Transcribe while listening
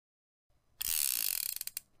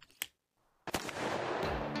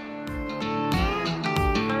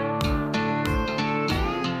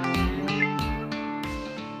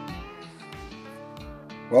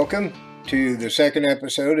Welcome to the second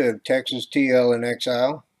episode of Texas TL in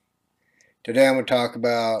Exile. Today I'm going to talk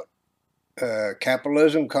about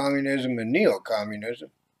capitalism, communism, and neo-communism.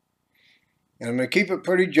 And I'm going to keep it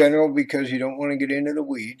pretty general because you don't want to get into the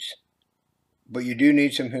weeds, but you do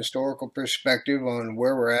need some historical perspective on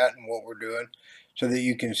where we're at and what we're doing so that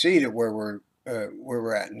you can see that where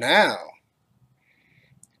we're at now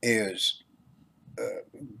is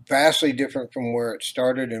vastly different from where it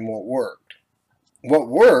started and what worked. What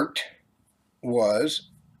worked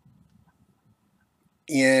was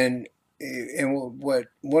and what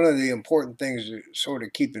one of the important things to sort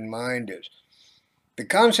of keep in mind is the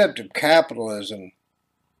concept of capitalism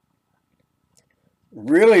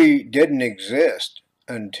really didn't exist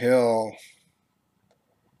until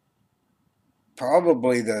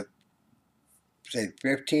probably the, say,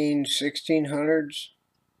 1600s,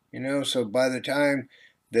 so by the time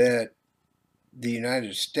that the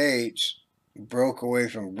United States broke away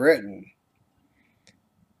from Britain,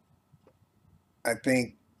 I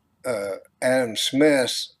think Adam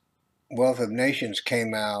Smith's Wealth of Nations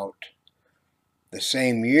came out the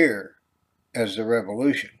same year as the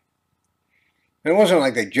revolution. And it wasn't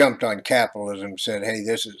like they jumped on capitalism and said, hey,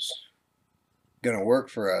 this is going to work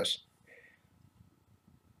for us.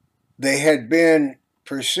 They had been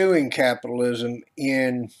pursuing capitalism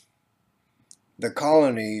in the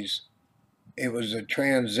colonies. It was a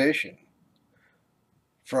transition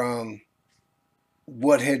from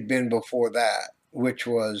what had been before that, which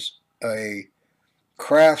was a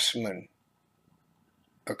craftsman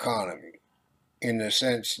economy, in the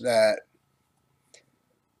sense that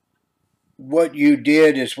what you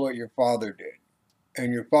did is what your father did,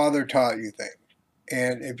 and your father taught you things.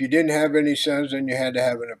 And if you didn't have any sons, then you had to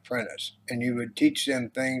have an apprentice, and you would teach them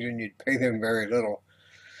things and you'd pay them very little.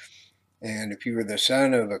 And if you were the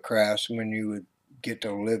son of a craftsman, you would get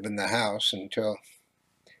to live in the house until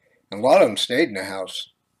a lot of them stayed in the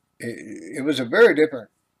house. It was a very different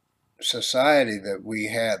society that we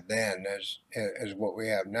had then as what we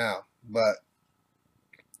have now. But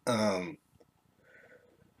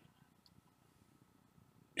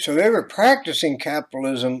so they were practicing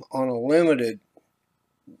capitalism on in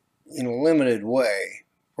a limited way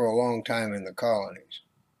for a long time in the colonies.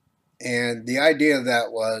 And the idea of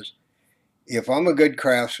that was, if I'm a good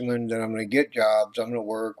craftsman, then I'm going to get jobs, I'm going to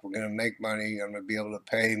work, we're going to make money, I'm going to be able to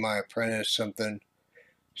pay my apprentice something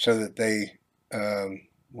so that they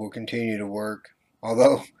will continue to work.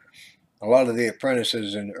 Although a lot of the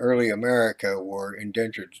apprentices in early America were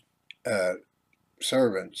indentured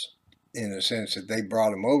servants, in the sense that they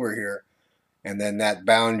brought them over here, and then that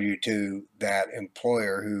bound you to that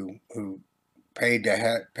employer who paid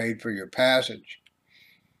for your passage.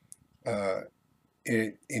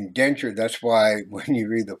 Indentured, that's why when you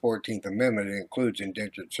read the 14th Amendment, it includes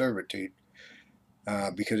indentured servitude,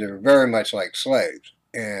 because they were very much like slaves.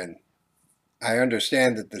 And I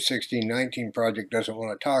understand that the 1619 Project doesn't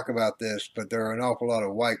want to talk about this, but there are an awful lot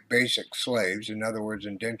of white basic slaves, in other words,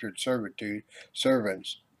 indentured servitude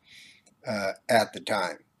servants, at the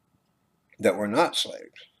time, that were not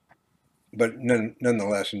slaves, but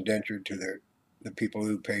nonetheless indentured to the people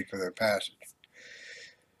who paid for their passage.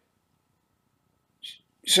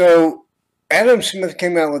 So Adam Smith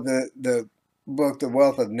came out with the book, The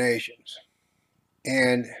Wealth of Nations,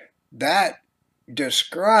 and that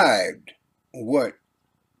described what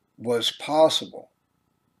was possible,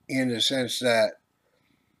 in the sense that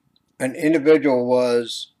an individual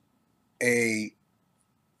was a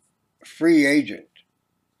free agent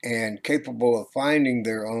and capable of finding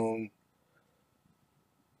their own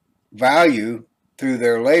value through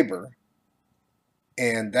their labor,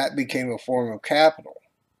 and that became a form of capital.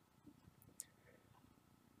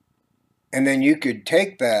 And then you could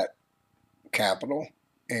take that capital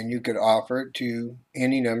and you could offer it to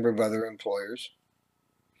any number of other employers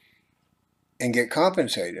and get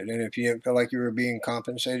compensated. And if you didn't feel like you were being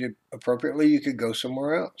compensated appropriately, you could go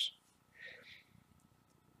somewhere else.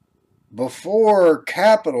 Before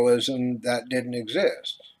capitalism, that didn't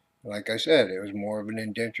exist. Like I said, it was more of an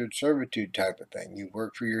indentured servitude type of thing. You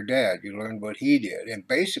worked for your dad, you learned what he did. And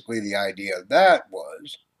basically the idea of that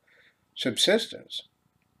was subsistence,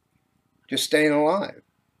 just staying alive.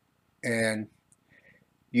 And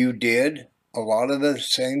you did a lot of the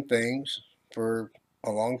same things for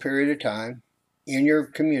a long period of time in your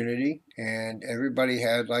community, and everybody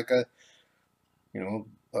had like a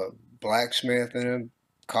blacksmith and a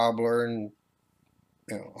cobbler and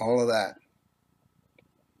all of that.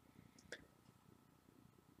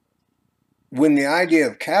 When the idea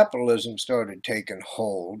of capitalism started taking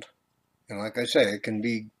hold, and like I say, it can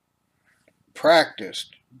be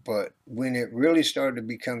practiced, but when it really started to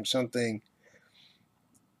become something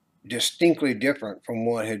distinctly different from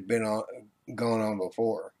what had been gone on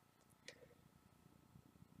before.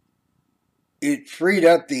 It freed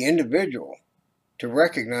up the individual to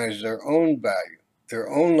recognize their own value, their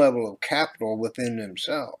own level of capital within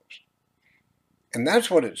themselves. And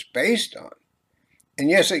that's what it's based on. And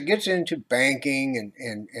yes, it gets into banking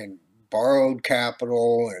and borrowed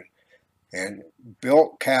capital and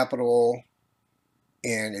built capital.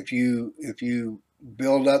 And if you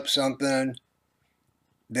build up something,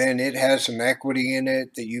 then it has some equity in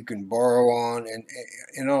it that you can borrow on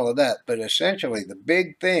and all of that. But essentially the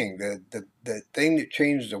big thing, the thing that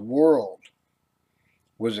changed the world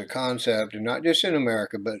was a concept, and not just in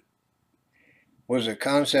America, but was a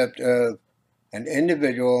concept of an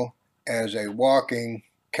individual as a walking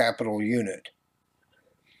capital unit,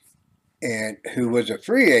 and who was a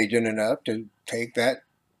free agent enough to take that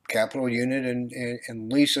capital unit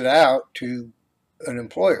and lease it out to an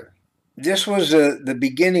employer. This was the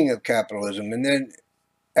beginning of capitalism, and then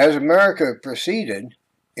as America proceeded,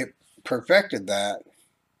 it perfected that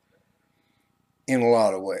in a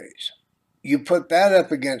lot of ways. You put that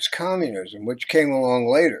up against communism, which came along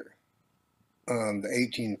later, the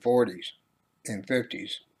 1840s and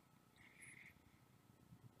 50s,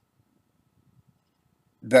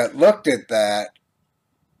 that looked at that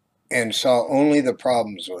and saw only the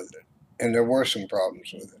problems with it. And there were some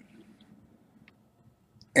problems with it.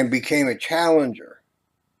 And became a challenger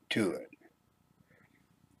to it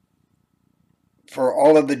for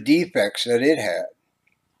all of the defects that it had.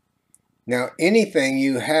 Now, anything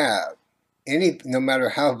you have, no matter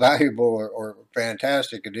how valuable or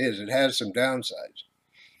fantastic it is, it has some downsides.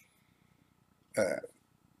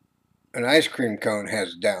 An ice cream cone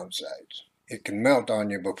has downsides. It can melt on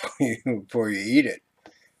you before you eat it,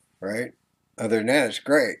 right? Other than that, it's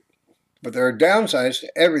great. But there are downsides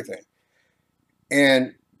to everything.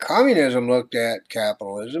 And communism looked at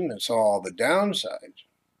capitalism and saw all the downsides.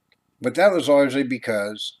 But that was largely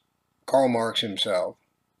because Karl Marx himself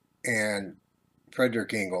and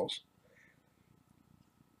Frederick Engels.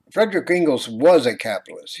 Frederick Engels was a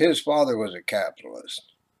capitalist. His father was a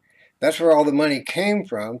capitalist. That's where all the money came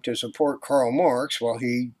from to support Karl Marx while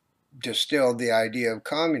he distilled the idea of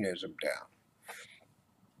communism down.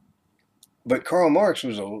 But Karl Marx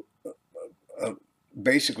was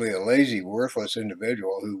basically a lazy, worthless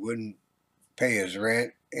individual who wouldn't pay his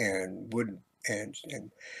rent and wouldn't and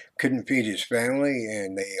couldn't feed his family,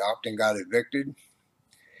 and they often got evicted.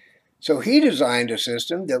 So he designed a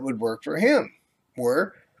system that would work for him,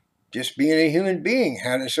 where just being a human being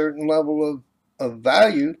had a certain level of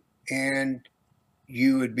value, and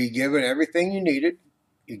you would be given everything you needed.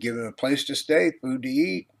 You're given a place to stay, food to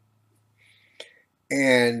eat,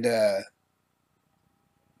 and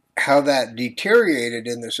how that deteriorated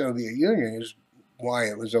in the Soviet Union is why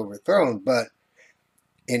it was overthrown. But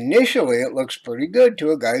initially, it looks pretty good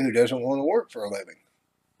to a guy who doesn't want to work for a living.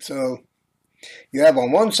 So you have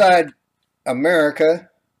on one side America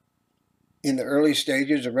in the early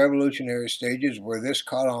stages, the revolutionary stages, where this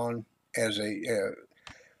caught on as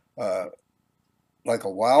like a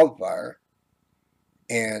wildfire,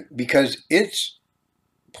 and because its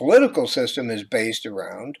political system is based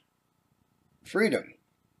around freedom,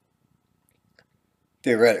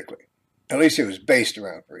 theoretically. At least it was based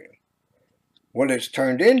around freedom. What it's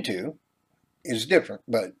turned into is different,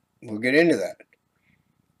 but we'll get into that.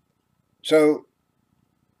 So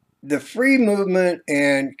the free movement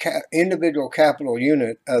and individual capital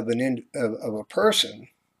unit of a person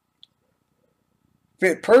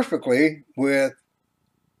fit perfectly with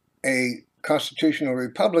a constitutional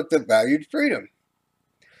republic that valued freedom.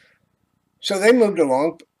 So they moved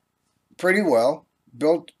along pretty well.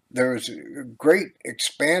 There was a great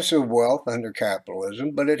expansive wealth under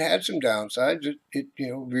capitalism, but it had some downsides. It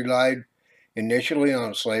relied initially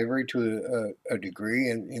on slavery to a degree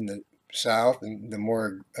in the South and the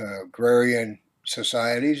more agrarian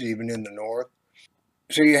societies, even in the North.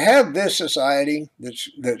 So you have this society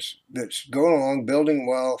that's going along, building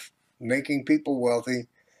wealth, making people wealthy,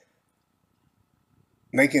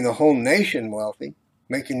 making the whole nation wealthy,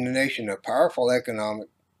 making the nation a powerful economic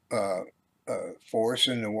force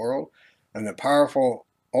in the world, and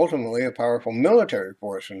ultimately a powerful military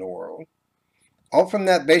force in the world, all from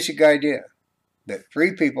that basic idea that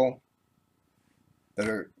free people that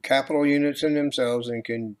are capital units in themselves and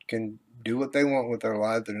can do what they want with their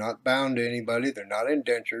lives. They're not bound to anybody. They're not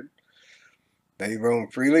indentured. They roam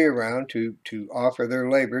freely around to offer their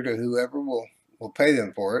labor to whoever will pay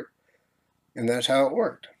them for it, and that's how it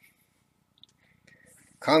worked.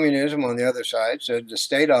 Communism, on the other side, said the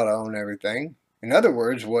state ought to own everything. In other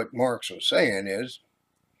words, what Marx was saying is,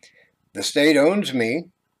 the state owns me,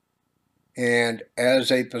 And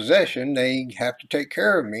as a possession, they have to take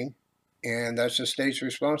care of me, and that's the state's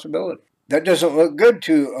responsibility. That doesn't look good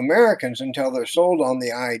to Americans until they're sold on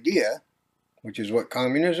the idea, which is what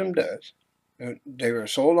communism does. They were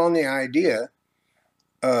sold on the idea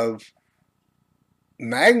of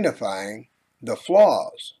magnifying the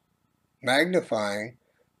flaws, magnifying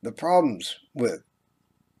the problems with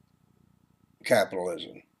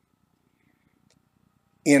capitalism,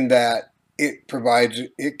 in that it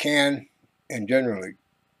can, and generally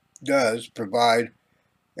does, provide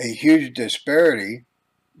a huge disparity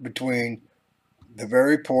between the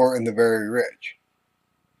very poor and the very rich.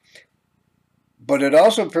 But it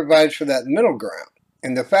also provides for that middle ground.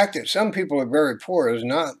 And the fact that some people are very poor is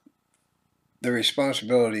not the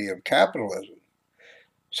responsibility of capitalism.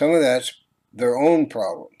 Some of that's their own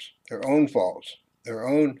problems, their own faults, their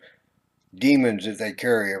own demons that they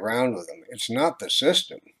carry around with them. It's not the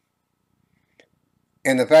system.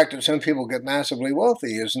 And the fact that some people get massively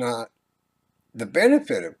wealthy is not the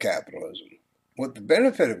benefit of capitalism. What the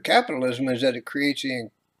benefit of capitalism is that it creates a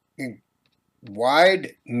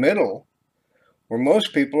wide middle where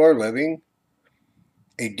most people are living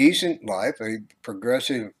a decent life, a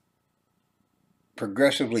progressively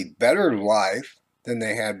better life than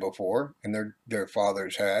they had before and their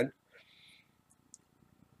fathers had.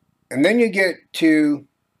 And then you get to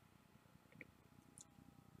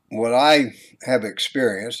what I have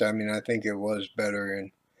experienced. I mean, I think it was better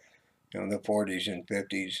in the 40s and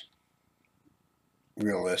 50s,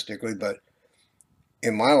 realistically, but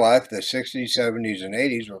in my life, the 60s, 70s, and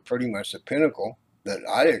 80s were pretty much the pinnacle that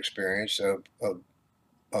I experienced of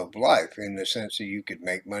life, in the sense that you could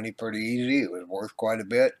make money pretty easy. It was worth quite a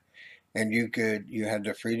bit, and you had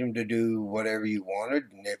the freedom to do whatever you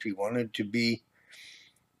wanted. And if you wanted to be,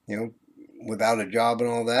 without a job and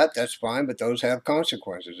all that, that's fine, but those have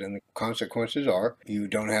consequences. And the consequences are you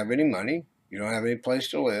don't have any money, you don't have any place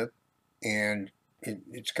to live, and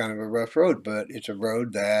it's kind of a rough road. But it's a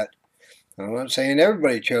road that, I'm not saying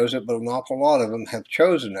everybody chose it, but an awful lot of them have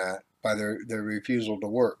chosen that by their refusal to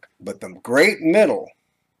work. But the great middle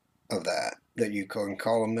of that you can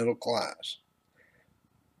call a middle class,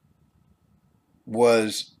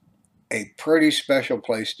 was a pretty special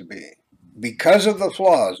place to be. Because of the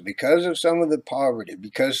flaws, because of some of the poverty,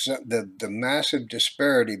 because the massive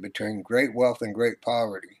disparity between great wealth and great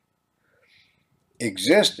poverty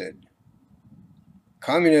existed,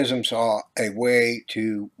 communism saw a way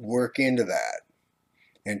to work into that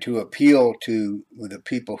and to appeal to the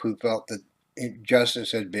people who felt that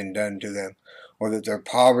injustice had been done to them, or that their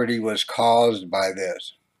poverty was caused by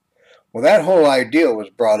this. Well, that whole ideal was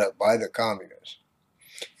brought up by the communists.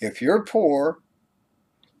 If you're poor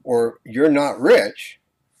or you're not rich,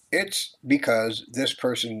 it's because this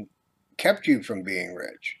person kept you from being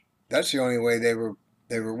rich. That's the only way they were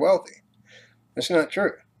wealthy. That's not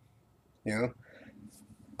true.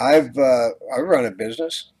 I've run a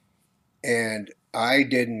business, and I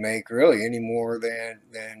didn't make really any more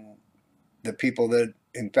than the people that,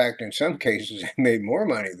 in fact, in some cases, made more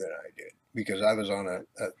money than I did, because I was on a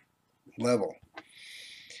level.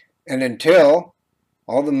 And until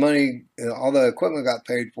all the money, all the equipment got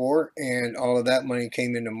paid for, and all of that money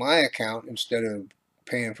came into my account instead of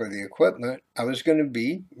paying for the equipment, I was going to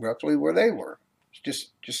be roughly where they were. It's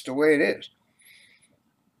just the way it is.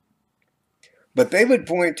 But they would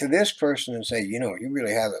point to this person and say, you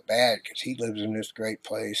really have it bad because he lives in this great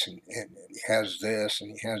place, and he has this,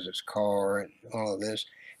 and he has this car and all of this,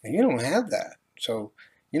 and you don't have that. So,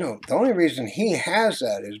 the only reason he has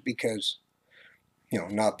that is because,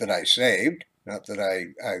 not that I saved, not that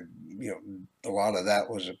I a lot of that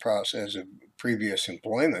was a process of previous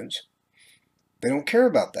employments. They don't care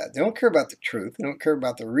about that. They don't care about the truth. They don't care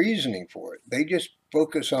about the reasoning for it. They just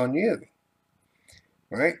focus on you,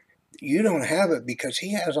 right? You don't have it because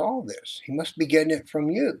he has all this. He must be getting it from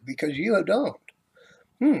you because you don't.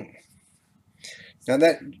 Now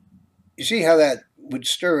you see how that would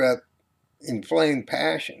stir up inflamed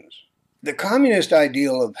passions. The communist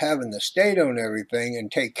ideal of having the state own everything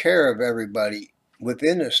and take care of everybody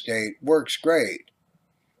within the state works great,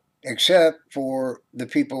 except for the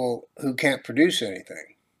people who can't produce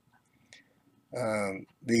anything.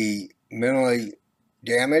 The mentally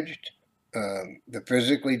damaged, the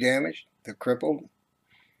physically damaged, the crippled,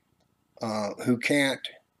 who can't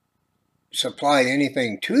supply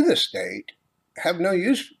anything to the state, have no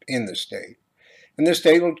use in the state, and the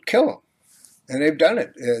state will kill them. And they've done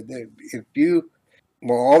it.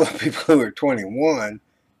 All the people who are 21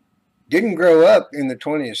 didn't grow up in the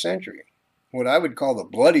 20th century, what I would call the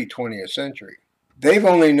bloody 20th century. They've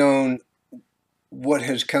only known what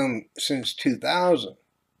has come since 2000.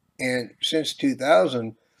 And since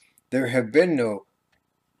 2000, there have been no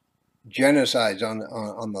genocides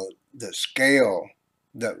on the scale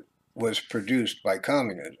that was produced by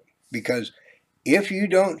communism. Because if you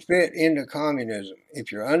don't fit into communism,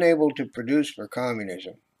 if you're unable to produce for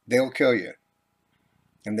communism, they'll kill you.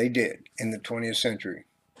 And they did in the 20th century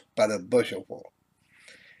by the bushelful.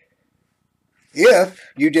 If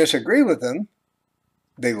you disagree with them,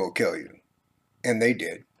 they will kill you. And they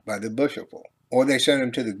did by the bushelful. Or they sent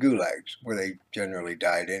them to the gulags, where they generally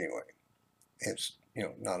died anyway. It's,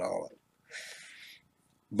 not all of it.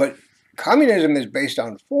 But communism is based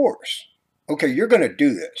on force. Okay, you're going to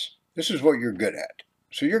do this. This is what you're good at.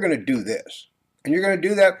 So you're going to do this. And you're going to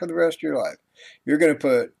do that for the rest of your life. You're going to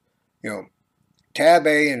put, tab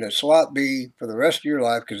A into slot B for the rest of your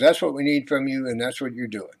life because that's what we need from you and that's what you're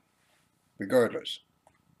doing, regardless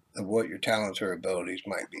of what your talents or abilities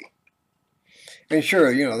might be. And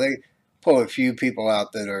sure, they pull a few people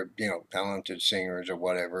out that are, talented singers or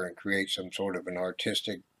whatever and create some sort of an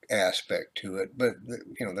artistic aspect to it, but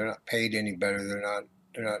they're not paid any better.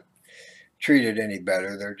 They're not treated any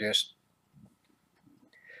better. They're just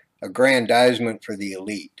aggrandizement for the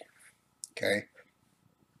elite. Okay,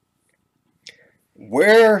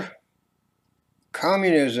 where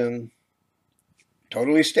communism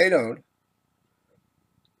totally state-owned,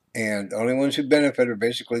 and the only ones who benefit are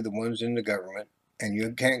basically the ones in the government, and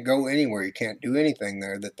you can't go anywhere, you can't do anything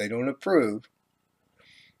there that they don't approve.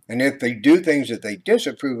 And if they do things that they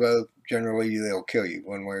disapprove of, generally they'll kill you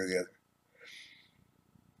one way or the other.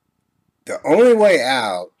 The only way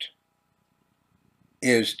out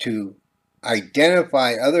is to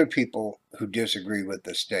identify other people who disagree with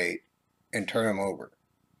the state and turn them over.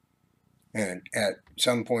 And at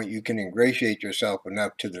some point you can ingratiate yourself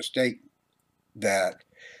enough to the state that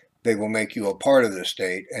they will make you a part of the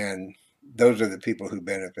state, and those are the people who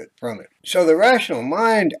benefit from it. So the rational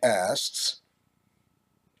mind asks,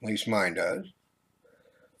 at least mine does,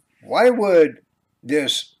 why would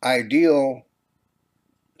this ideal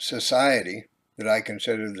society that I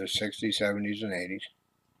consider the 60s, 70s, and 80s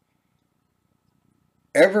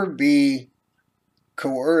ever be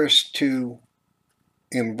coerced to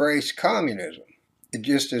embrace communism? It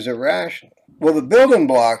just is irrational. Well, the building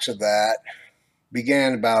blocks of that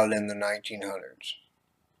began about in the 1900s.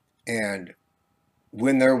 And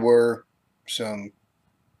when there were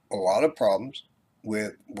a lot of problems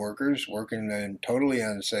with workers working in totally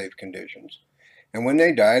unsafe conditions. And when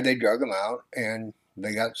they died, they drug them out and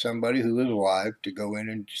they got somebody who was alive to go in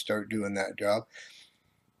and start doing that job.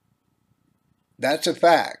 That's a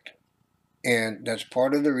fact. And that's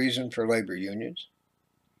part of the reason for labor unions.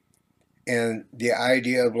 And the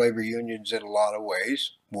idea of labor unions in a lot of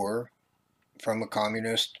ways were from a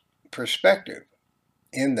communist perspective,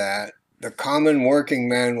 in that the common working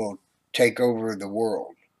man will take over the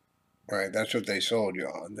world, right? That's what they sold you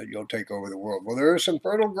on, that you'll take over the world. Well, there was some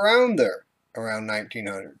fertile ground there around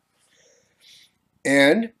 1900.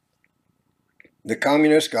 And the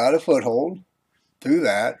communists got a foothold through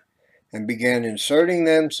that and began inserting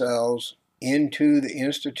themselves into the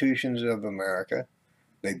institutions of America.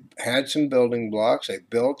 They had some building blocks. They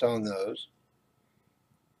built on those.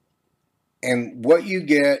 And what you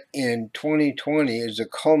get in 2020 is a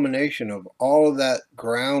culmination of all of that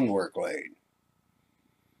groundwork laid.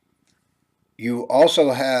 You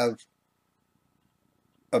also have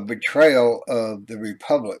a betrayal of the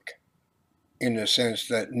republic, in the sense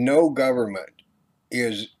that no government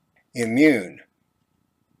is immune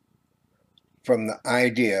from the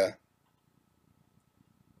idea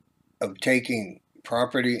of taking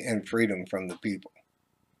property and freedom from the people.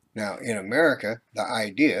 Now, in America, the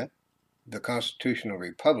idea, the constitutional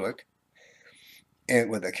republic,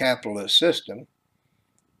 and with a capitalist system,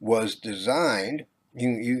 was designed,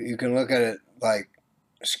 you can look at it like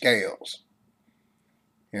scales.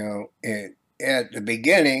 At the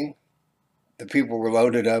beginning, the people were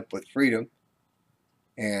loaded up with freedom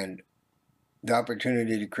and the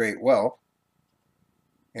opportunity to create wealth.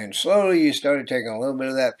 And slowly you started taking a little bit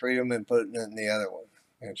of that freedom and putting it in the other one.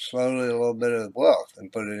 And slowly a little bit of wealth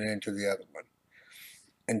and put it into the other one.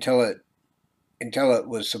 Until it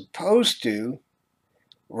was supposed to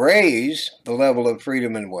raise the level of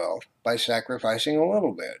freedom and wealth by sacrificing a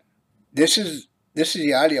little bit. This is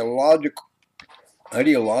the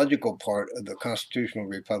ideological part of the constitutional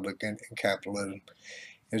republic and capitalism,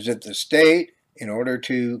 is that the state, in order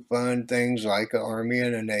to fund things like an army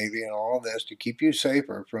and a navy and all this to keep you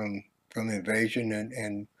safer from invasion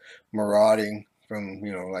and marauding from,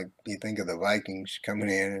 like you think of the Vikings coming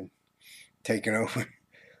in and taking over.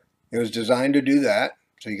 It was designed to do that.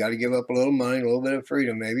 So you got to give up a little money, a little bit of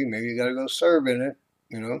freedom, maybe. Maybe you got to go serve in it,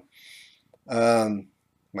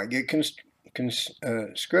 Might get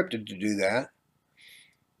scripted to do that.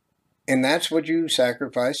 And that's what you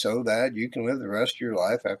sacrifice so that you can live the rest of your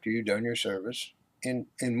life after you've done your service in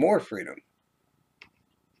more freedom.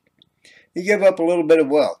 You give up a little bit of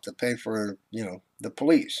wealth to pay for, the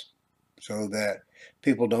police so that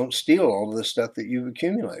people don't steal all of the stuff that you've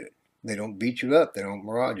accumulated. They don't beat you up. They don't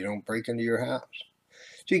maraud. You don't break into your house.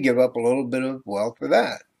 So you give up a little bit of wealth for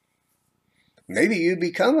that. Maybe you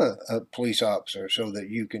become a police officer so that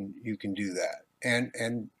you can do that and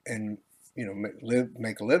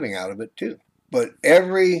make a living out of it too. But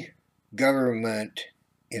every government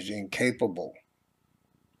is incapable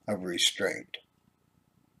of restraint.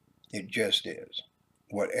 It just is.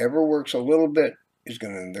 Whatever works a little bit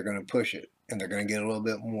they're gonna push it, and they're gonna get a little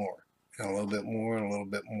bit more, and a little bit more, and a little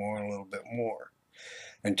bit more, and a little bit more,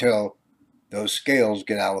 until those scales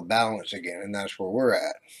get out of balance again, and that's where we're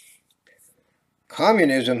at.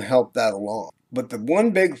 Communism helped that along, but the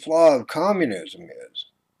one big flaw of communism is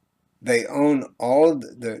they own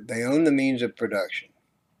they own the means of production,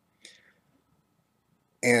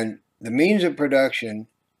 and the means of production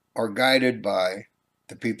are guided by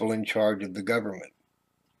the people in charge of the government.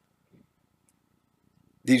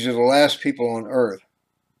 These are the last people on earth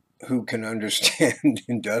who can understand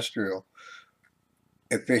industrial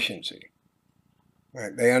efficiency.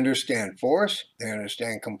 Right? They understand force, they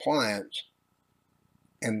understand compliance,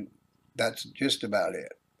 and that's just about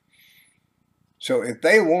it. So if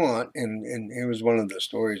they want, and it was one of the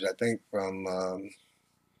stories, I think, from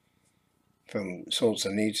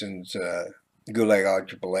Solzhenitsyn's Gulag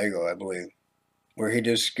Archipelago, I believe, where he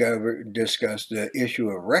discussed the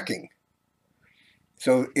issue of wrecking.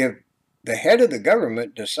 So if the head of the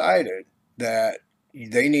government decided that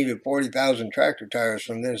they needed 40,000 tractor tires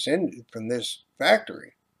from this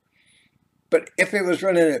factory, but if it was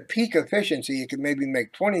running at peak efficiency, it could maybe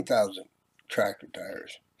make 20,000 tractor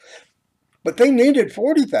tires. But they needed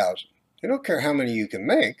 40,000. They don't care how many you can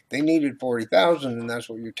make. They needed 40,000, and that's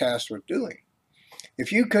what you're tasked with doing.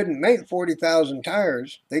 If you couldn't make 40,000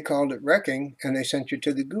 tires, they called it wrecking, and they sent you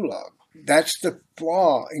to the gulag. That's the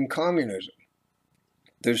flaw in communism.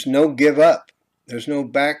 There's no give up. There's no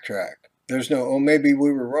backtrack. There's no, oh, maybe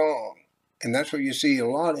we were wrong. And that's what you see a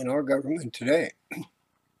lot in our government today.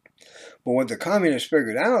 But what the communists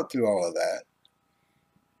figured out through all of that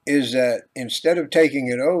is that instead of taking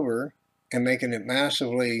it over and making it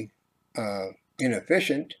massively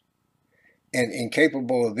inefficient and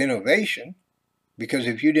incapable of innovation, because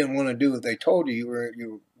if you didn't want to do what they told you,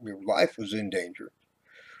 your life was in danger.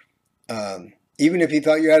 Even if you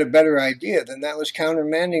thought you had a better idea, then that was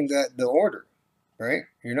countermanding the order, right?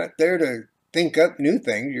 You're not there to think up new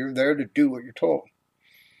things. You're there to do what you're told.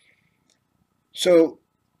 So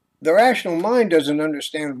the rational mind doesn't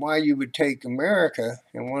understand why you would take America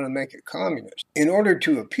and want to make it communist. In order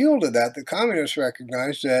to appeal to that, the communists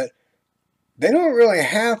recognize that they don't really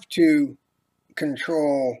have to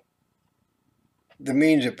control the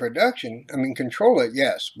means of production. I mean, control it,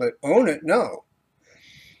 yes, but own it, no.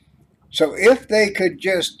 So if they could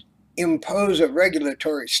just impose a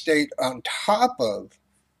regulatory state on top of,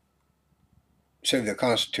 say, the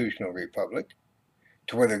constitutional republic,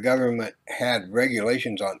 to where the government had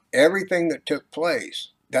regulations on everything that took place,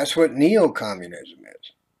 that's what neo-communism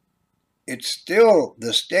is. It's still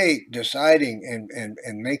the state deciding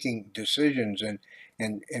and making decisions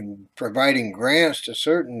and providing grants to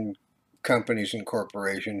certain companies and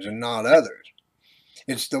corporations and not others.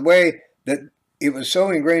 It's the way that it was so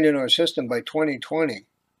ingrained in our system by 2020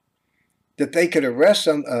 that they could arrest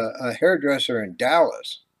a hairdresser in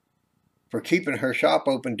Dallas for keeping her shop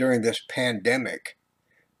open during this pandemic,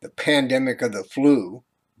 the pandemic of the flu,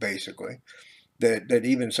 basically, that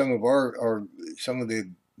even some of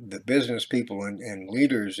the business people and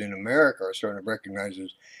leaders in America are starting to recognize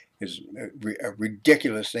is a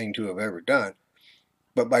ridiculous thing to have ever done.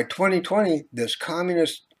 But by 2020, this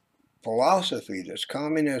communist philosophy, this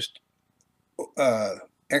communist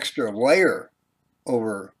extra layer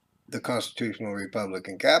over the constitutional republic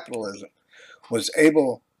and capitalism was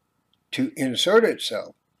able to insert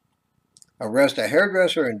itself, arrest a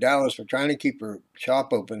hairdresser in Dallas for trying to keep her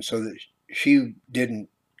shop open so that she didn't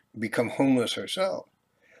become homeless herself,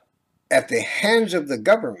 at the hands of the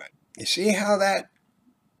government. You see how that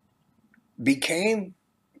became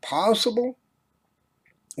possible?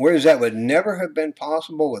 Whereas that would never have been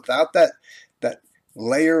possible without that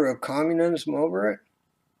layer of communism over it.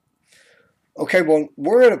 Okay, well,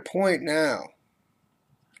 we're at a point now,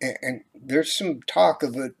 and there's some talk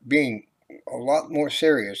of it being a lot more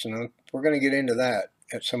serious, and we're going to get into that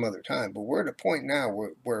at some other time, but we're at a point now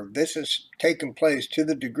where this has taken place to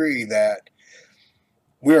the degree that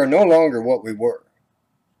we are no longer what we were.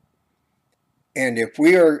 And if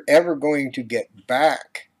we are ever going to get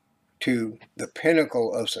back to the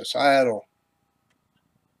pinnacle of societal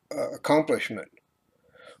accomplishment,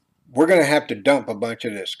 we're going to have to dump a bunch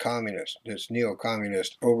of this communist, this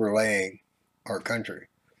neo-communist overlaying our country.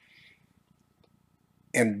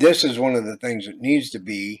 And this is one of the things that needs to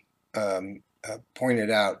be pointed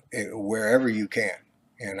out wherever you can.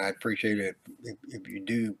 And I appreciate it if you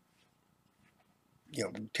do,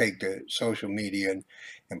 take to social media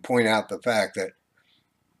and point out the fact that,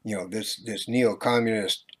 this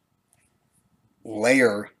neo-communist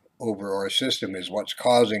layer over our system is what's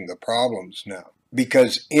causing the problems now.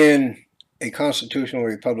 Because in a constitutional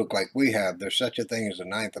republic like we have, there's such a thing as the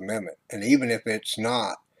Ninth Amendment. And even if it's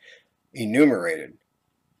not enumerated,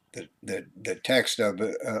 the text of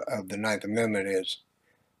the Ninth Amendment is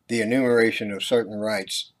the enumeration of certain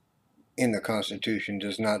rights in the Constitution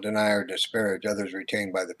does not deny or disparage others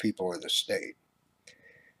retained by the people or the state.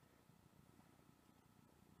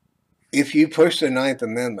 If you push the Ninth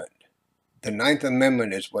Amendment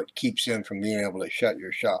is what keeps them from being able to shut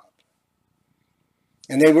your shop.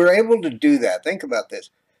 And they were able to do that. Think about this.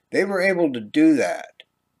 They were able to do that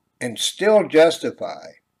and still justify.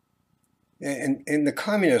 And the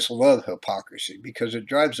communists love hypocrisy because it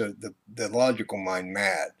drives the logical mind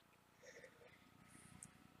mad.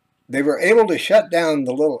 They were able to shut down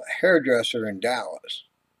the little hairdresser in Dallas,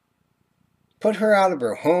 put her out of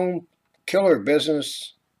her home, kill her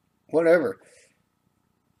business, whatever,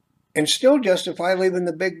 and still justify leaving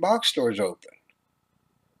the big box stores open.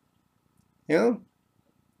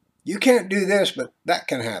 You can't do this, but that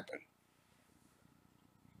can happen.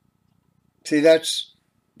 See, that's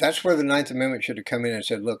where the Ninth Amendment should have come in and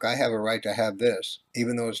said, look, I have a right to have this.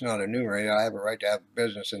 Even though it's not enumerated, I have a right to have a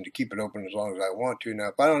business and to keep it open as long as I want to. Now,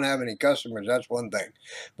 if I don't have any customers, that's one thing.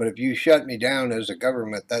 But if you shut me down as a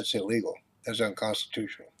government, that's illegal. That's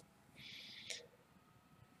unconstitutional.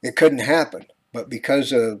 It couldn't happen. But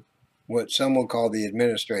because of what some will call the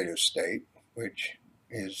administrative state, which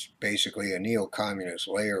is basically a neo-communist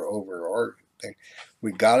layer over our thing,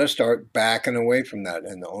 we got to start backing away from that.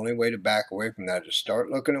 And the only way to back away from that is start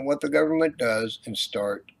looking at what the government does and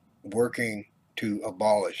start working to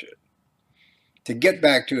abolish it. To get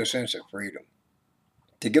back to a sense of freedom.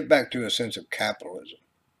 To get back to a sense of capitalism.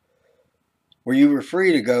 Where you were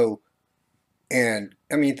free to go and,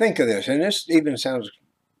 think of this, and this even sounds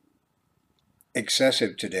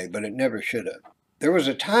excessive today, but it never should have. There was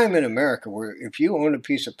a time in America where if you owned a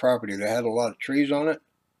piece of property that had a lot of trees on it,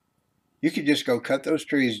 you could just go cut those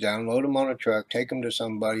trees down, load them on a truck, take them to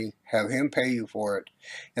somebody, have him pay you for it,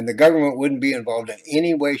 and the government wouldn't be involved in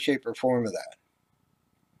any way, shape, or form of that.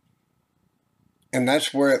 And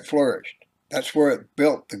that's where it flourished. That's where it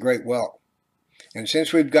built the great wealth. And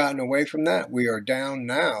since we've gotten away from that, we are down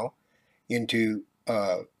now into,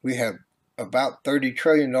 we have about $30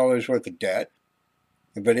 trillion worth of debt.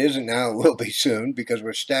 If it isn't now, it will be soon, because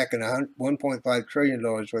we're stacking $1.5 trillion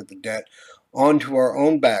worth of debt onto our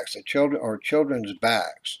own backs, our children's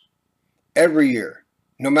backs, every year,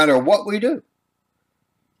 no matter what we do.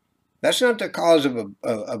 That's not the cause of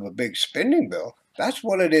a big spending bill. That's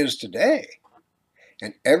what it is today.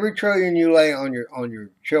 And every trillion you lay on your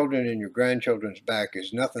children and your grandchildren's back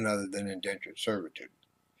is nothing other than indentured servitude.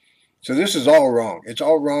 So this is all wrong. It's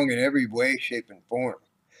all wrong in every way, shape, and form.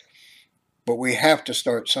 But we have to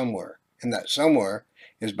start somewhere. And that somewhere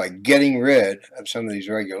is by getting rid of some of these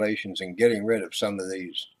regulations and getting rid of some of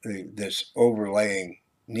this overlaying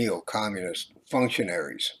neo-communist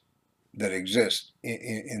functionaries that exist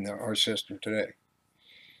in our system today.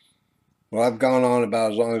 Well, I've gone on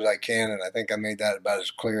about as long as I can, and I think I made that about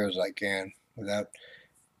as clear as I can without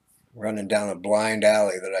running down a blind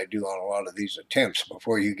alley that I do on a lot of these attempts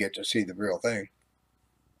before you get to see the real thing.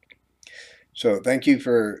 So thank you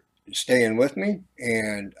for staying with me,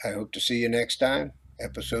 and I hope to see you next time.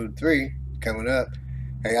 Episode 3 coming up.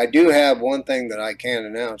 Hey, I do have one thing that I can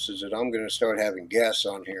announce is that I'm going to start having guests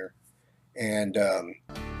on here, and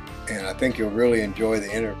I think you'll really enjoy the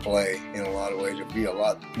interplay in a lot of ways. It'll be a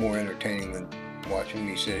lot more entertaining than watching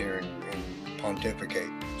me sit here and pontificate.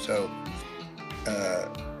 So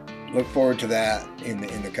look forward to that in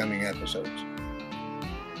the coming episodes.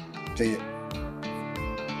 See you.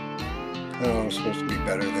 Oh, I'm supposed to be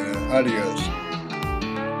better than that. Adios.